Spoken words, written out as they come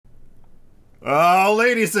Oh,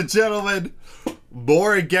 ladies and gentlemen,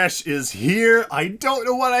 Morigesh is here. I don't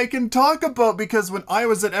know what I can talk about because when I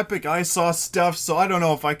was at Epic, I saw stuff, so I don't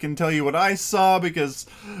know if I can tell you what I saw because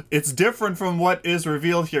it's different from what is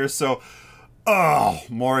revealed here. So, oh,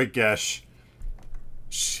 Morigesh,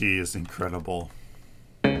 she is incredible.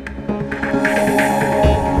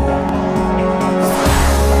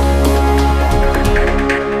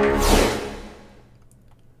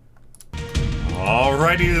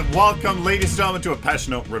 Alrighty, welcome ladies and gentlemen to a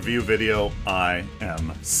passionate review video. I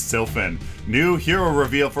am Sylphin. New hero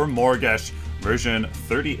reveal for Morigesh, version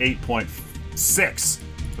 38.6.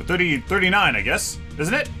 39 I guess,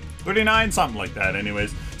 isn't it? 39, something like that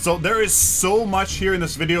anyways. So there is so much here in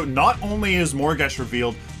this video. Not only is Morigesh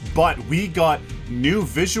revealed, but we got new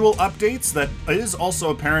visual updates that is also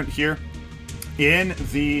apparent here in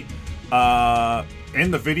the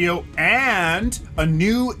video, and a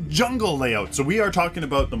new jungle layout. So we are talking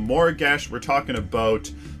about the Morigesh, we're talking about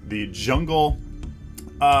the jungle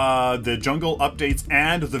updates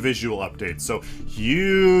and the visual updates. So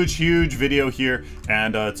huge video here,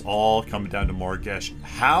 and it's all coming down to Morigesh.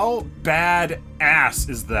 How badass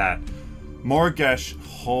is that? Morigesh,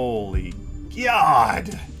 holy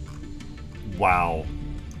god. Wow.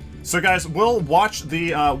 So guys, we'll watch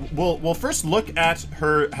the we'll first look at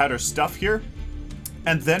her stuff here,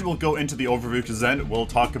 and then we'll go into the overview, because then we'll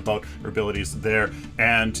talk about her abilities there,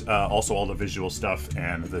 and also all the visual stuff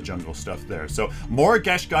and the jungle stuff there. So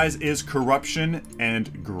Morigesh, guys, is Corruption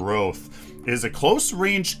and Growth. Is a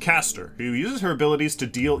close-range caster who uses her abilities to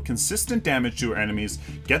deal consistent damage to her enemies,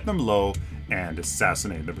 get them low, and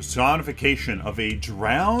assassinate. The personification of a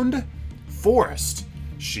drowned forest.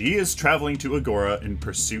 She is traveling to Agora in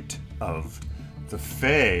pursuit of the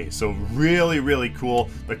Fae. So really cool.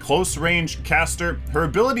 The close range caster, her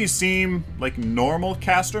abilities seem like normal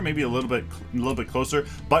caster, maybe a little bit closer,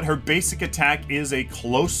 but her basic attack is a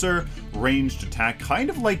closer ranged attack,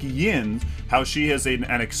 kind of like Yin's, how she has an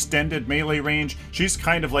extended melee range. She's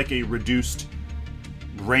kind of like a reduced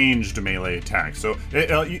ranged melee attack. So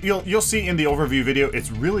you'll see in the overview video,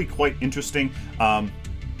 it's really quite interesting.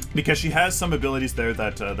 Because she has some abilities there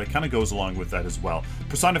that kind of goes along with that as well.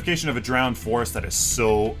 Personification of a drowned forest, that is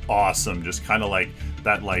so awesome. Just kind of like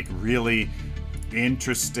that, like really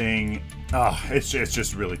interesting. It's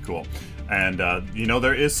just really cool. And you know,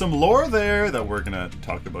 there is some lore there that we're gonna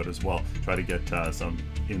talk about as well. Try to get some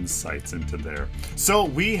insights into there. So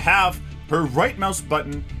we have her right mouse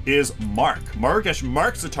button is mark. Morigesh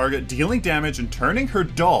marks the target, dealing damage and turning her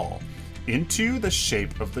doll into the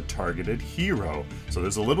shape of the targeted hero. So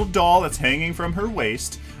there's a little doll that's hanging from her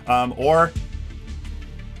waist, or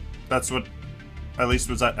that's what at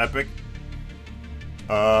least was at Epic.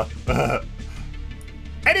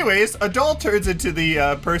 Anyways, a doll turns into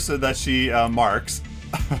the person that she marks.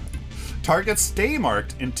 Targets stay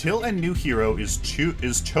marked until a new hero is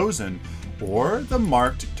chosen, or the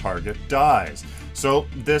marked target dies. So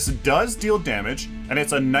this does deal damage, and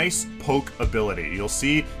it's a nice poke ability. You'll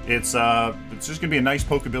see it's just gonna be a nice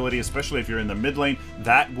poke ability, especially if you're in the mid lane.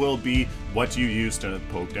 That will be what you use to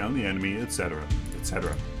poke down the enemy, etc.,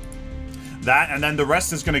 etc. That, and then the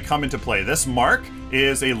rest is gonna come into play. This mark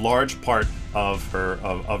is a large part of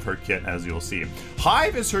her kit, as you'll see.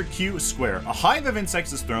 Hive is her Q square. A hive of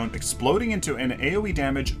insects is thrown, exploding into an AoE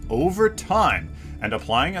damage over time, and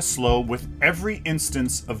applying a slow with every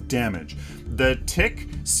instance of damage. The tick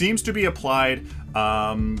seems to be applied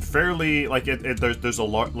fairly, like there's a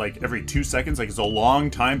lot, like every 2 seconds, like it's a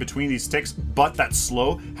long time between these ticks, but that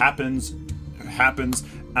slow happens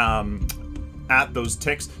at those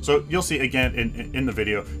ticks. So you'll see again in the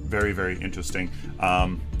video, very interesting.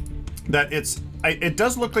 That it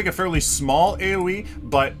does look like a fairly small AoE,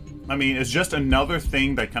 but I mean, it's just another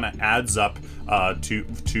thing that kind of adds up to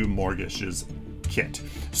Morigesh's kit.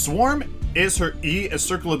 Swarm is her E as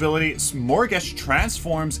circle ability. Morigesh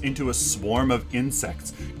transforms into a swarm of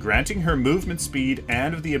insects, granting her movement speed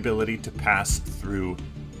and the ability to pass through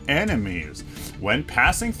enemies. When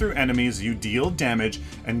passing through enemies, you deal damage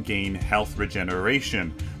and gain health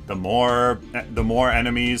regeneration. The more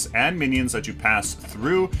enemies and minions that you pass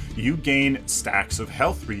through, you gain stacks of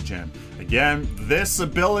health regen. Again, this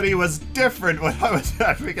ability was different when I was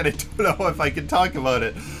Epic, and I don't know if I can talk about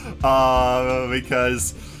it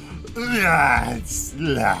because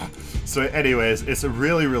so anyways, it's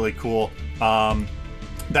really cool.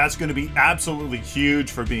 That's going to be absolutely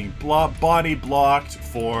huge for being body blocked,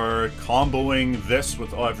 for comboing this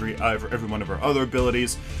with every one of her other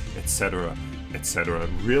abilities, etc. etc.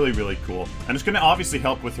 Really, really cool. And it's going to obviously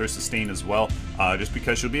help with her sustain as well, just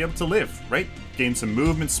because she'll be able to live, right? Gain some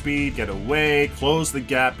movement speed, get away, close the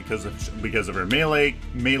gap because of her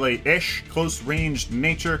melee-ish, close-ranged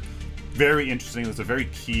nature. Very interesting. That's a very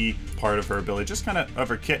key part of her ability, just kind of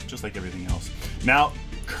her kit, just like everything else. Now,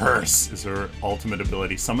 Curse is her ultimate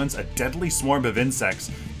ability. Summons a deadly swarm of insects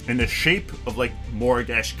in the shape of like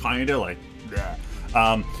Morigesh, kind of like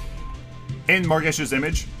in Morigesh's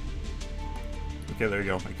image. Okay, there you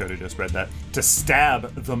go. I could have just read that. To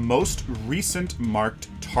stab the most recent marked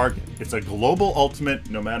target. It's a global ultimate.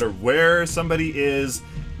 No matter where somebody is,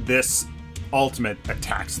 this ultimate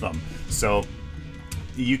attacks them. So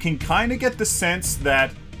you can kind of get the sense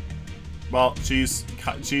that, well, she's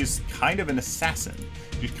kind of an assassin.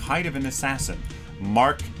 She's kind of an assassin.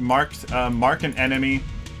 Mark an enemy.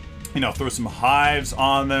 You know, throw some hives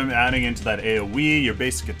on them, adding into that AoE, your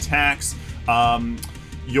basic attacks.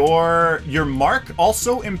 Your mark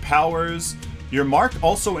also empowers your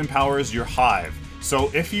hive.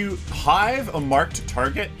 So if you hive a marked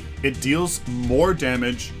target, it deals more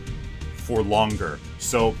damage for longer.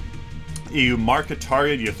 So you mark a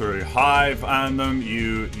target, you throw your hive on them,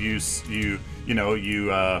 you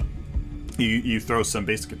throw some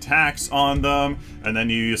basic attacks on them, and then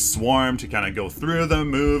you use Swarm to kind of go through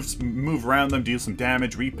them, move around them, deal some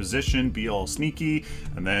damage, reposition, be all sneaky,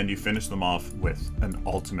 and then you finish them off with an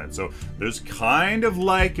ultimate. So there's kind of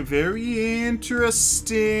like a very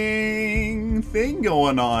interesting thing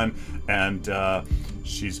going on, and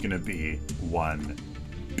she's gonna be one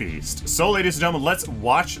beast. So ladies and gentlemen, let's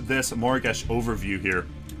watch this Morigesh overview here,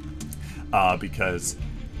 because,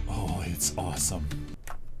 oh, it's awesome.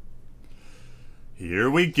 Here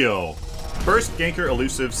we go. First, Ganker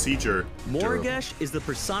Elusive Sieger. Morigesh is the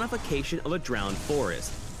personification of a drowned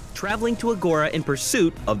forest, traveling to Agora in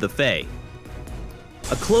pursuit of the Fae.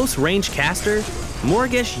 A close-range caster,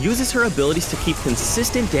 Morigesh uses her abilities to keep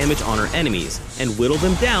consistent damage on her enemies and whittle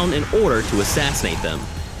them down in order to assassinate them.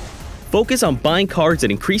 Focus on buying cards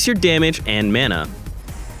that increase your damage and mana.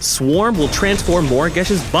 Swarm will transform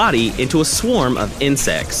Morigesh's body into a swarm of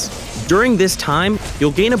insects. During this time,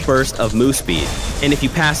 you'll gain a burst of move speed, and if you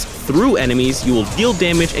pass through enemies, you will deal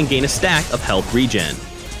damage and gain a stack of health regen.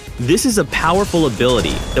 This is a powerful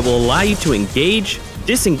ability that will allow you to engage,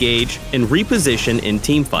 disengage, and reposition in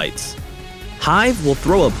teamfights. Hive will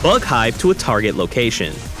throw a bug hive to a target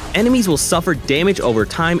location. Enemies will suffer damage over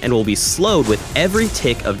time and will be slowed with every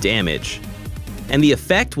tick of damage. And the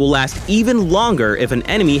effect will last even longer if an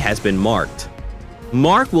enemy has been marked.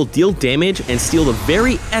 Mark will deal damage and steal the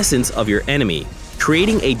very essence of your enemy,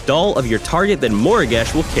 creating a doll of your target that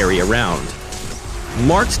Morigesh will carry around.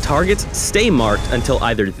 Marked targets stay marked until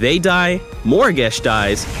either they die, Morigesh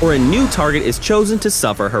dies, or a new target is chosen to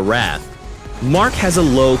suffer her wrath. Mark has a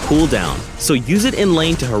low cooldown, so use it in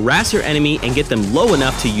lane to harass your enemy and get them low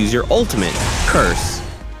enough to use your ultimate, Curse.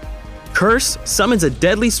 Curse summons a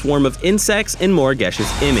deadly swarm of insects in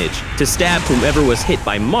Morigesh's image to stab whomever was hit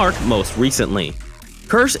by Mark most recently.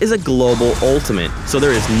 Curse is a global ultimate, so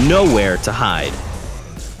there is nowhere to hide.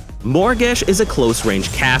 Morigesh is a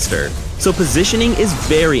close-range caster, so positioning is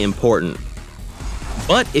very important.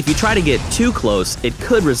 But if you try to get too close, it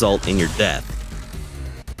could result in your death.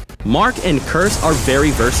 Mark and Curse are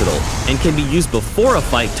very versatile and can be used before a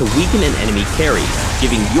fight to weaken an enemy carry,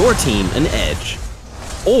 giving your team an edge.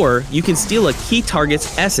 Or you can steal a key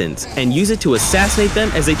target's essence and use it to assassinate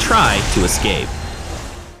them as they try to escape.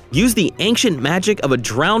 Use the ancient magic of a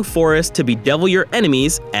drowned forest to bedevil your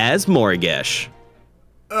enemies as Morigesh.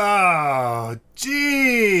 Oh,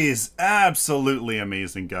 jeez! Absolutely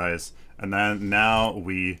amazing, guys. And then now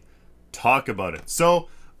we talk about it. So,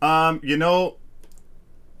 you know,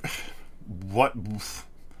 what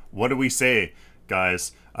do we say,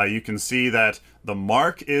 guys? You can see that the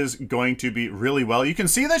mark is going to be really well. You can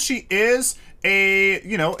see that she is a,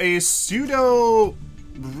 you know, a pseudo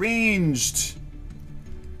ranged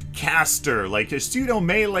caster, like a pseudo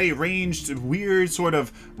melee ranged, weird sort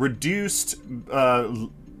of reduced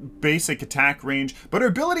basic attack range, but her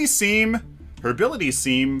abilities seem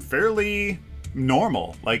fairly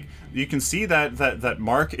normal. Like you can see that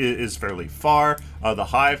mark is fairly far. The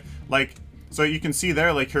hive, like, so you can see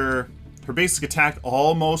there, like her basic attack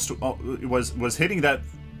almost was hitting that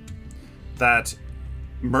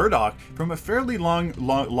Murdoch from a fairly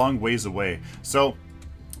long ways away. So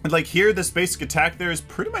like here, this basic attack there is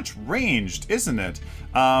pretty much ranged, isn't it?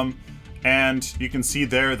 And you can see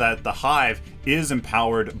there that the hive is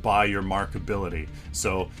empowered by your mark ability.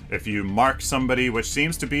 So if you mark somebody, which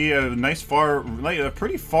seems to be a nice a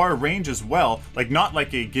pretty far range as well, like not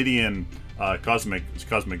like a Gideon Cosmic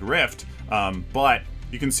Rift, but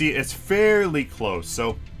you can see it's fairly close.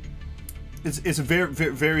 So it's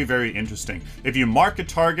very interesting. If you mark a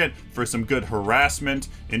target for some good harassment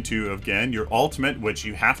into, again, your ultimate, which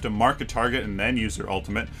you have to mark a target and then use your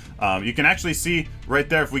ultimate, you can actually see right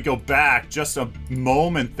there, if we go back just a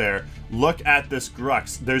moment there, look at this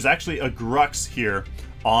Grux. There's actually a Grux here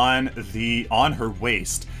on her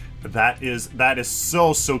waist. That is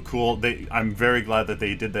so cool. I'm very glad that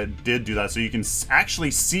they did do that, so you can actually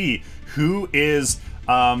see who is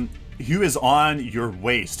on your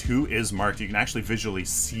waist, who is marked. You can actually visually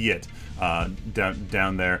see it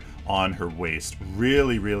down there on her waist.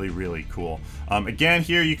 Really cool. Again,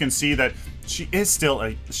 here you can see that she is still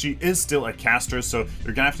a caster, so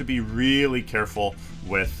you're gonna have to be really careful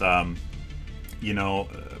with you know,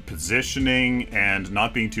 positioning and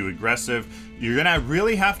not being too aggressive. You're gonna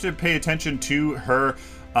really have to pay attention to her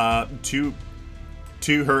to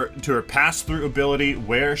her pass-through ability,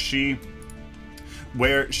 where she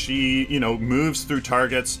you know, moves through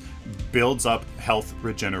targets, builds up health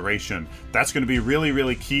regeneration. That's going to be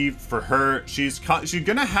really key for her. She's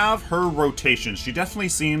gonna have her rotation. She definitely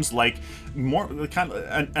seems like more kind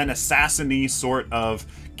of an assassin-y sort of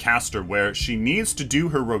caster, where she needs to do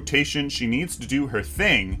her rotation, she needs to do her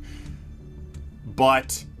thing,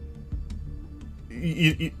 but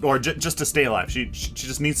just to stay alive, she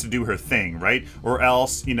just needs to do her thing, right? Or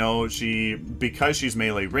else, you know, because she's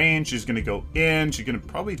melee range, she's gonna go in, she's gonna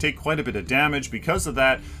probably take quite a bit of damage because of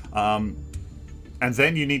that, and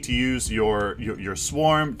then you need to use your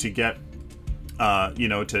swarm to get you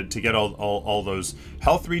know, to get all those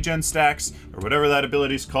health regen stacks, or whatever that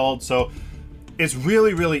ability is called. So it's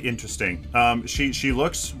really interesting. She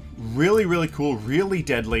looks really cool, really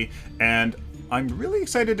deadly, and I'm really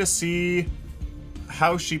excited to see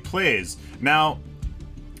how she plays. Now,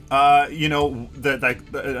 you know,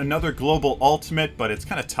 another global ultimate, but it's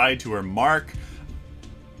kind of tied to her mark.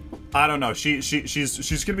 I don't know.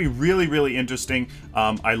 She's gonna be really interesting.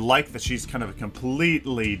 I like that she's kind of a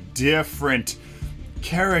completely different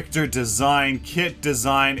character design, kit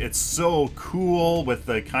design. It's so cool with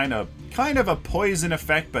the kind of a poison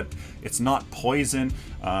effect, but it's not poison.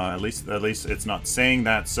 At least it's not saying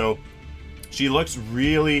that. So she looks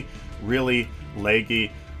really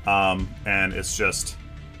leggy, and it's just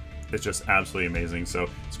absolutely amazing. So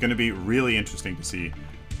it's going to be really interesting to see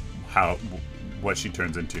what she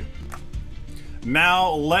turns into. Now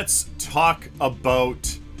let's talk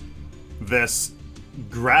about this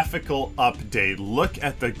graphical update. Look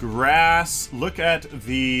at the grass, look at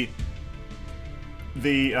the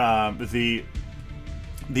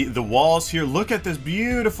walls here. Look at this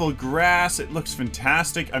beautiful grass. It looks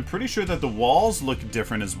fantastic. I'm pretty sure that the walls look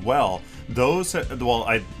different as well. Those, well,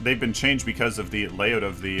 they've been changed because of the layout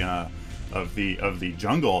of the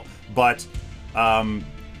jungle, but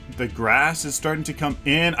the grass is starting to come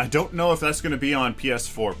in. I don't know if that's going to be on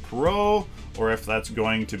PS4 Pro, or if that's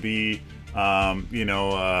going to be you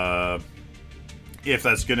know, if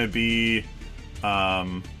that's going to be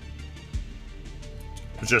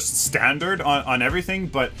just standard on everything.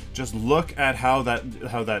 But just look at how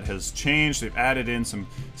that has changed. They've added in some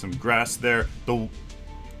grass there.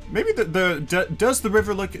 Maybe does the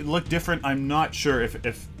river look different? I'm not sure if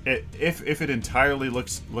it entirely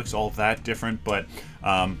looks all that different, but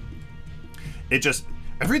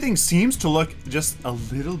everything seems to look just a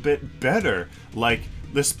little bit better. Like,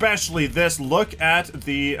 especially this. Look at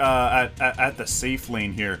the at the safe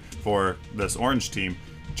lane here for this orange team.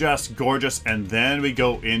 Just gorgeous. And then we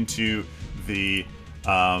go into the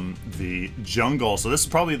jungle. So this is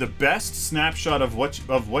probably the best snapshot of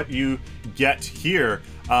what you get here.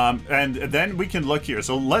 And then we can look here.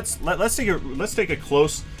 So let's take a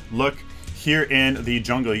close look here in the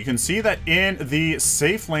jungle. You can see that in the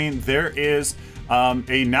safe lane there is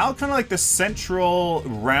a now kind of like the central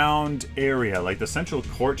round area, like the central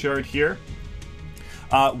courtyard here,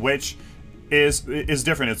 which is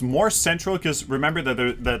different. It's more central because remember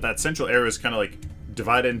that that central area is kind of like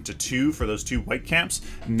divided into two for those two white camps.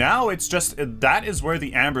 Now it's just, that is where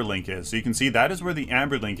the amber link is. So you can see that is where the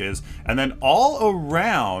amber link is, and then all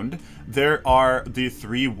around there are the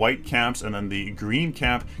three white camps, and then the green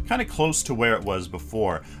camp kind of close to where it was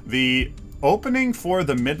before. The opening for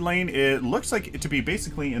the mid lane, it looks like it to be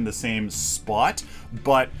basically in the same spot,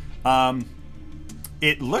 but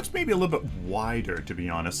it looks maybe a little bit wider, to be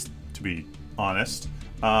honest.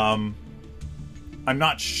 I'm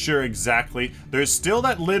not sure exactly. There's still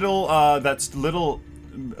that little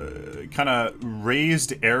kind of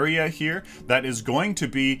raised area here that is going to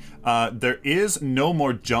be, there is no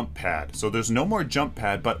more jump pad. So there's no more jump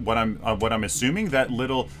pad, but what I'm assuming that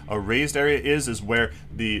little raised area is where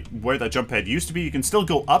that jump pad used to be. You can still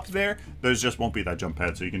go up there. There just won't be that jump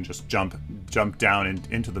pad, so you can just jump down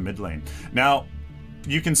into the mid lane. Now,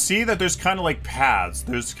 you can see that there's kind of like paths.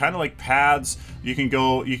 There's kind of like paths. You can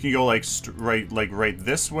go like right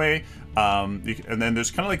this way, and then there's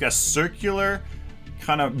kind of like a circular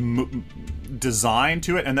kind of design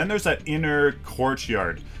to it, and then there's that inner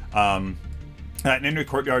courtyard, with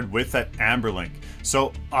that amberlink.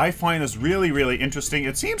 So I find this really interesting.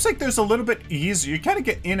 It seems like there's a little bit easier. You kind of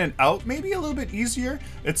get in and out, maybe a little bit easier.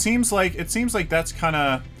 It seems like that's kind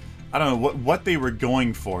of, I don't know what they were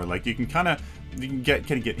going for. Like you can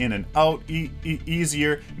get in and out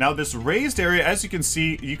easier. Now this raised area, as you can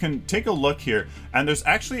see, you can take a look here, and there's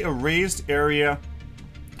actually a raised area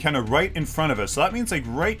kind of right in front of us. So that means like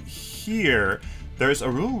right here, there's a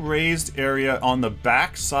real raised area on the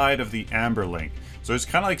back side of the amberlink. So it's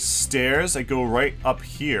kind of like stairs that go right up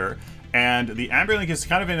here, and the amberlink is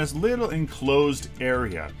kind of in this little enclosed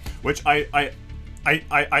area, which I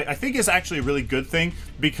think is actually a really good thing,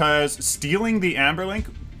 because stealing the amberlink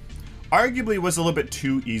arguably was a little bit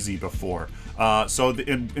too easy before. So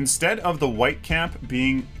instead of the white camp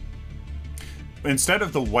being,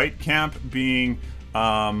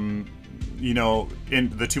 you know,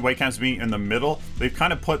 in the two white camps being in the middle, they've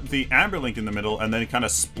kind of put the amberlink in the middle, and then kind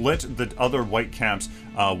of split the other white camps,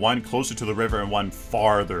 one closer to the river and one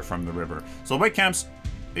farther from the river. So the white camps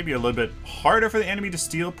maybe a little bit harder for the enemy to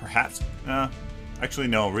steal, perhaps. Actually,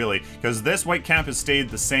 no, really, because this white camp has stayed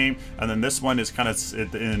the same, and then this one is kind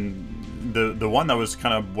of in the one that was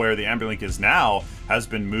kind of where the amberlink is now has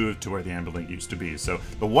been moved to where the amberlink used to be. So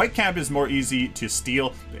the white camp is more easy to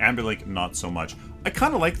steal, the amberlink not so much. I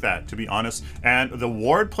kind of like that, to be honest, and the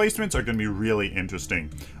ward placements are going to be really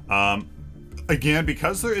interesting. Again,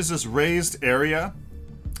 because there is this raised area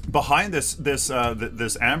behind this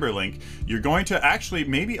amberlink, you're going to actually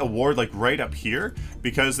maybe a ward like right up here,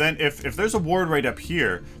 because then if there's a ward right up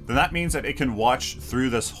here, then that means that it can watch through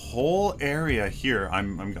this whole area here.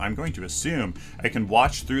 I'm going to assume it can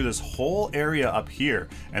watch through this whole area up here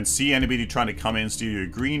and see anybody trying to come in, steal your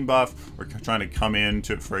green buff, or trying to come in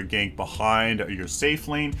for a gank behind your safe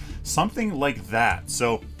lane, something like that.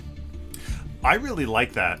 So I really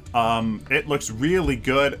like that. It looks really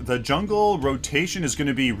good. The jungle rotation is going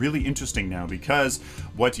to be really interesting now, because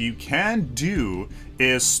what you can do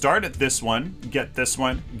is start at this one, get this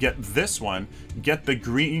one, get this one, get the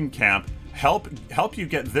green camp, help you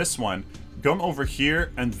get this one, come over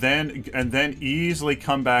here, and then easily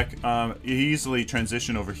come back, easily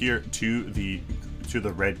transition over here to the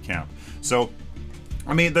red camp. So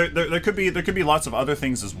I mean, there could be lots of other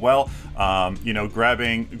things as well. You know,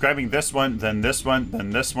 grabbing this one, then this one, then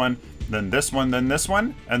this one, then this one, then this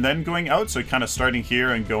one, and then going out. So kind of starting here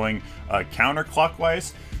and going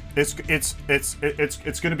counterclockwise. It's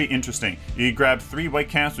going to be interesting. You grab 3 white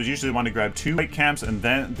camps, but usually want to grab 2 white camps and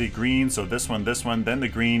then the green. So this one, then the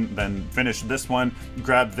green, then finish this one,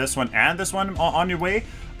 grab this one and this one on your way.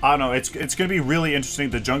 I don't know. It's going to be really interesting.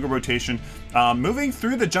 The jungle rotation, moving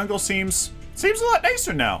through the jungle seems a lot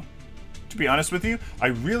nicer now, to be honest with you. I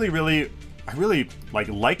really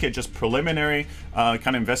like it. Just preliminary kind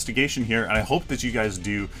of investigation here, and I hope that you guys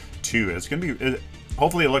do too. It's gonna be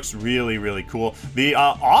hopefully it looks really cool. The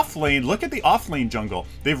off lane, look at the off lane jungle.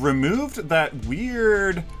 They've removed that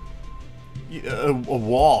weird a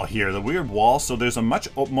wall here, the weird wall, so there's a much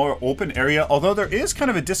more open area, although there is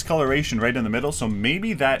kind of a discoloration right in the middle. So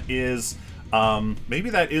maybe that is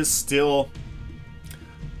still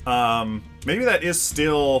maybe that is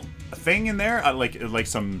still a thing in there, like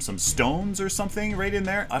some stones or something right in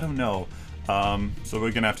there. I don't know. So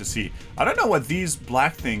we're gonna have to see. I don't know what these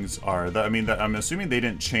black things are. I mean, I'm assuming they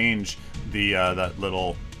didn't change the that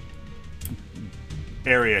little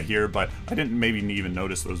area here, but I didn't maybe even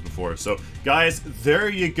notice those before. So guys, there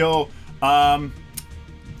you go.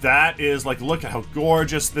 That is, like, look at how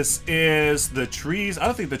gorgeous this is. The trees, I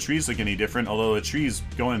don't think the trees look any different, although the trees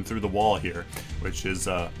going through the wall here, which is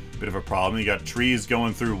a bit of a problem. You got trees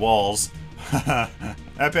going through walls.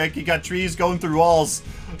 Epic, you got trees going through walls.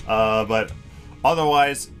 But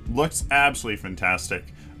otherwise, looks absolutely fantastic.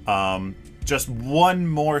 Just one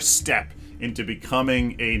more step into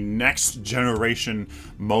becoming a next generation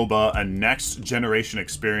MOBA, a next generation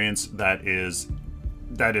experience that is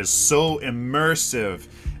so immersive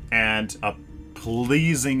and a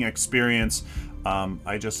pleasing experience.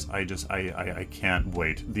 I can't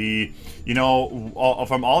wait. You know,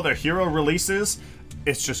 from all their hero releases,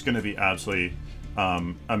 it's just going to be absolutely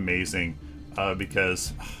amazing.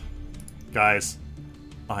 because, guys,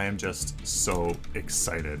 I am just so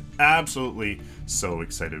excited. Absolutely so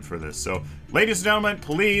excited for this. So, ladies and gentlemen,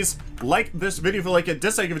 please like this video if you like it,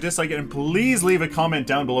 dislike if you dislike it, and please leave a comment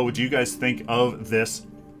down below what you guys think of this,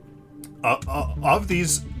 of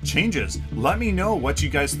these changes. Let me know what you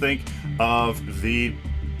guys think of the,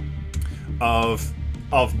 of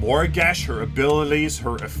Morigesh, her abilities,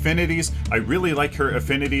 her affinities. I really like her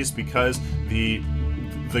affinities because the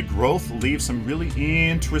growth leaves some really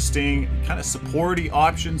interesting kind of supporty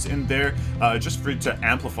options in there, just for it to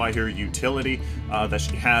amplify her utility that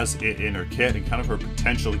she has in her kit and kind of her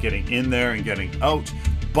potential getting in there and getting out.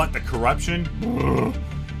 But the corruption,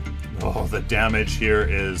 oh, the damage here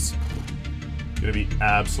is gonna be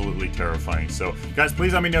absolutely terrifying. So guys,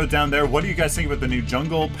 please let me know down there, what do you guys think about the new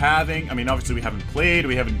jungle pathing? I mean, obviously we haven't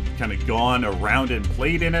kind of gone around and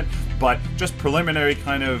played in it, but just preliminary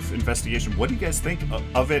kind of investigation. What do you guys think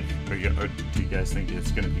of it? Or do you guys think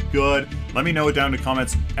it's gonna be good? Let me know down in the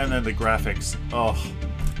comments. And then the graphics, oh,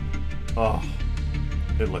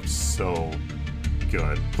 it looks so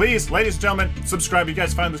good. Please, ladies and gentlemen, subscribe if you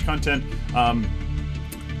guys find this content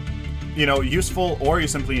you know, useful, or you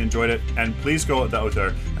simply enjoyed it, and please go out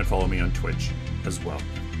there and follow me on Twitch as well.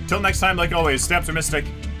 Till next time, like always, stay optimistic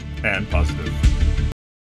and positive.